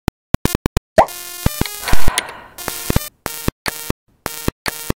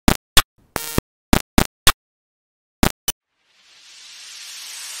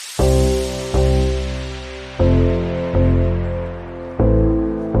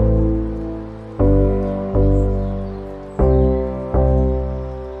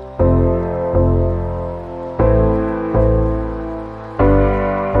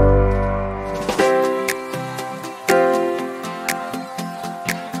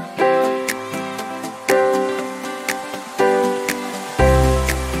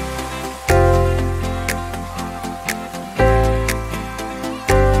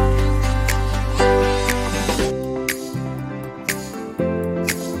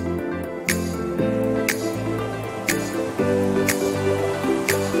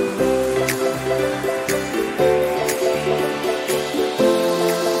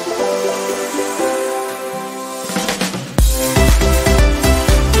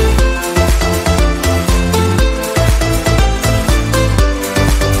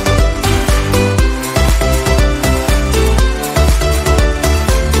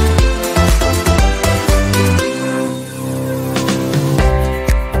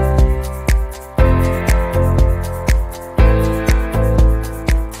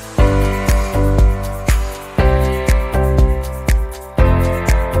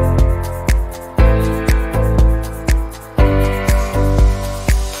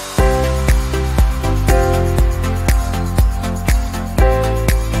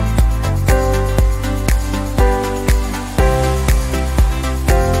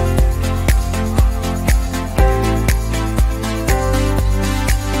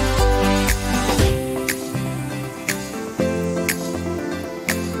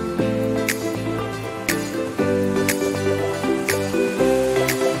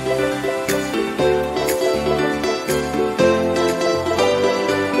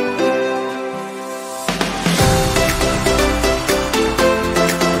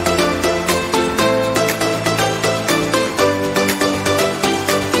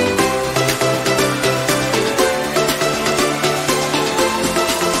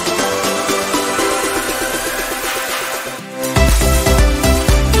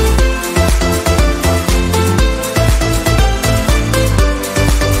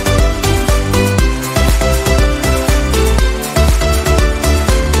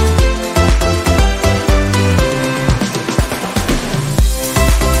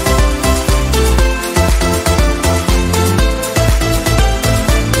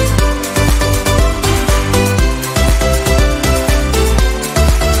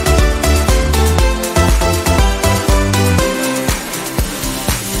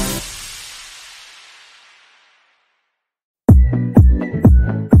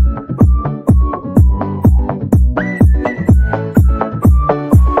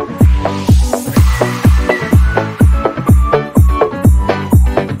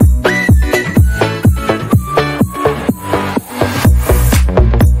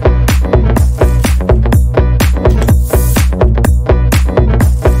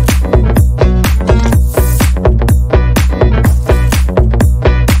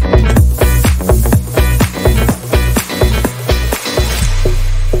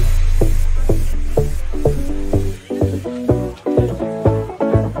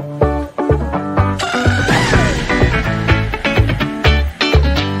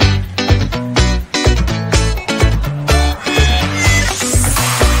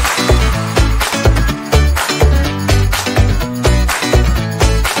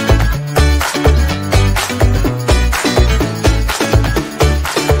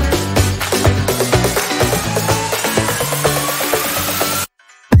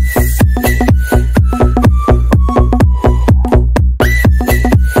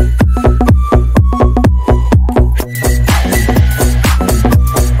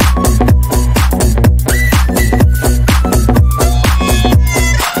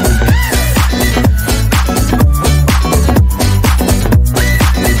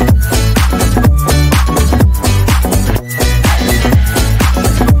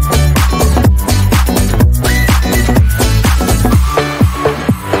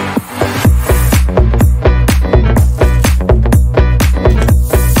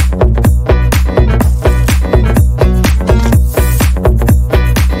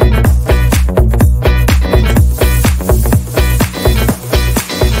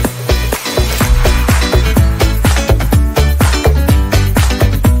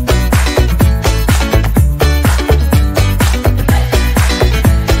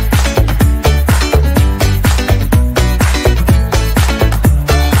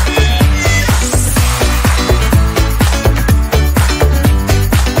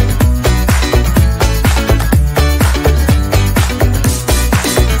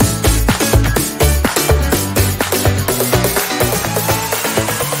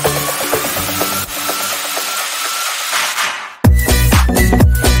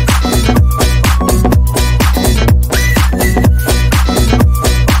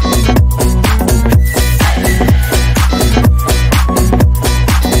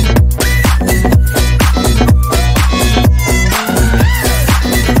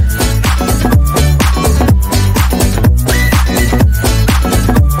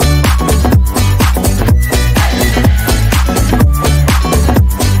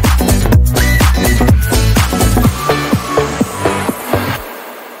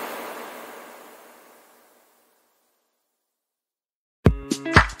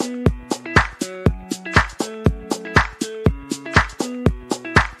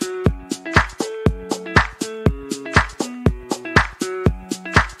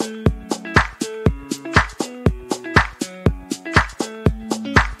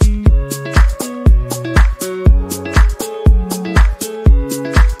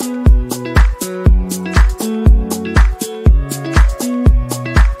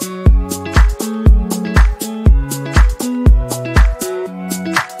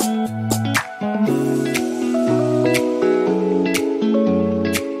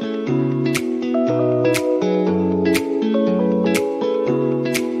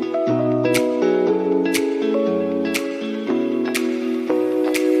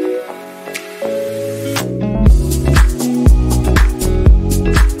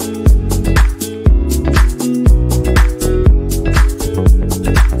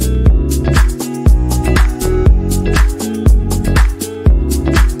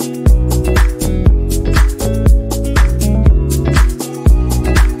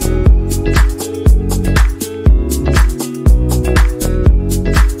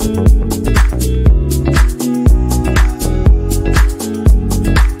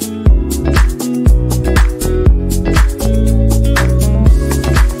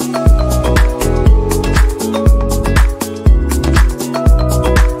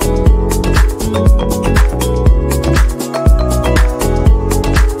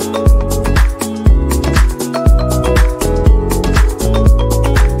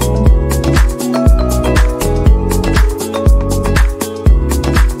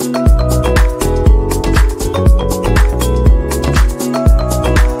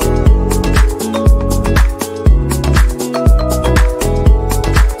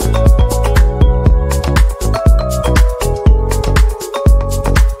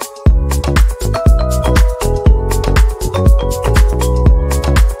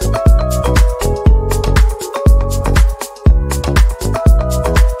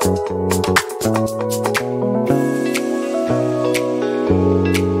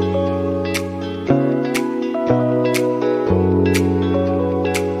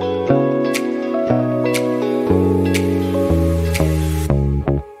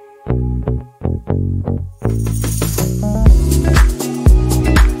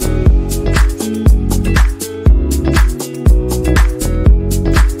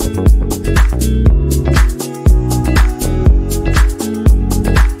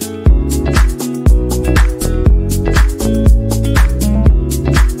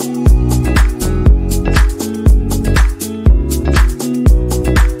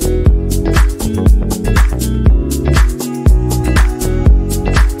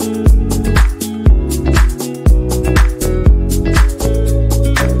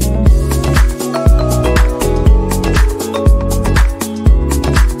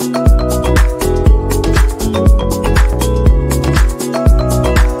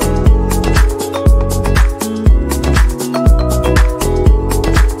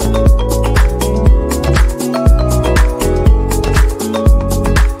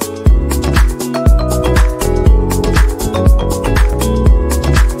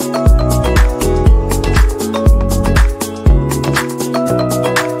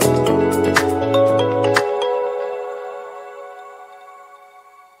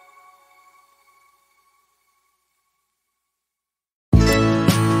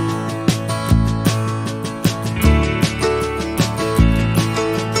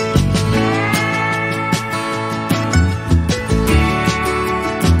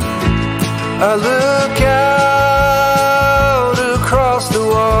I look out across the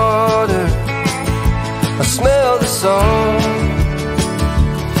water, I smell the salt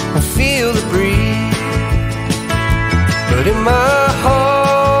and feel the breeze, but in my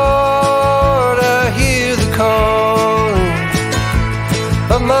heart I hear the calling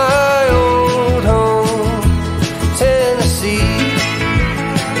of my old home, Tennessee.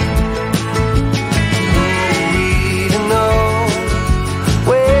 We don't know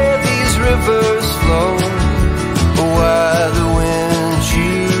where these rivers flow, or why the wind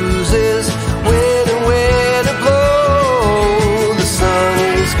chooses when and where to blow. The sun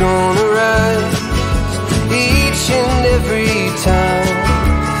is gonna rise each and every time,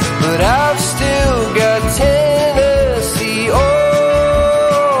 but I've still got Tennessee on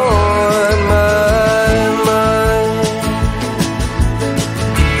my mind.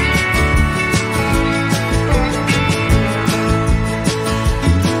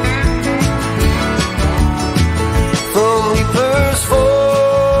 From Leapers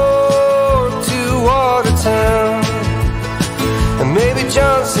Ford to Watertown, and maybe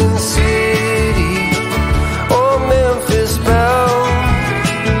Johnson City or Memphis bound.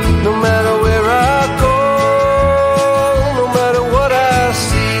 No matter where I go, no matter what I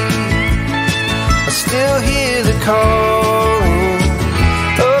see, I still hear the calling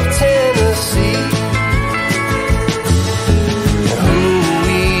of Tennessee. Who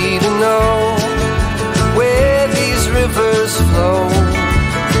we to know where these rivers flow,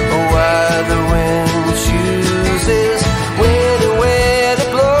 or why the wind chooses when and where to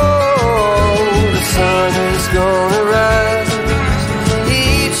blow. The sun is gonna rise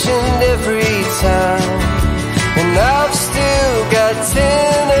each and every time, and I've still got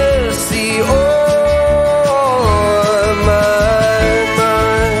Tennessee on my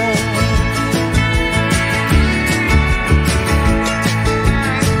mind.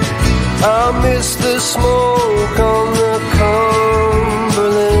 I miss the smoke on the Cumberland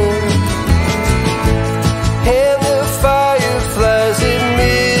and the fireflies at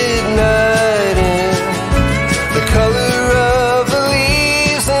midnight, and the color of the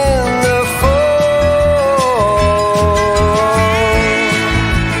leaves in the fall.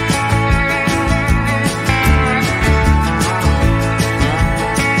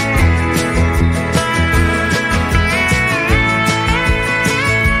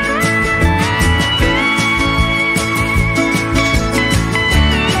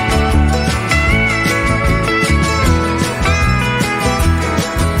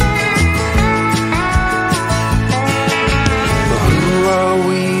 Who are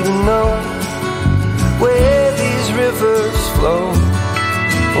we to know where these rivers flow,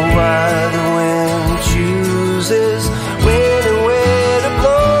 or why the wind chooses when and where to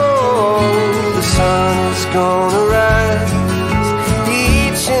blow? The sun is gonna rise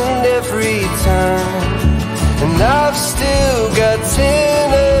each and every time, and I've still got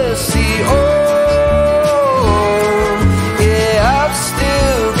Tennessee on. Yeah, I've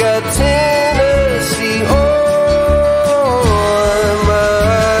still got Tennessee on my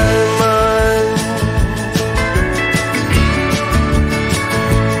mind.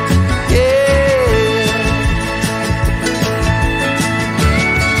 Yeah.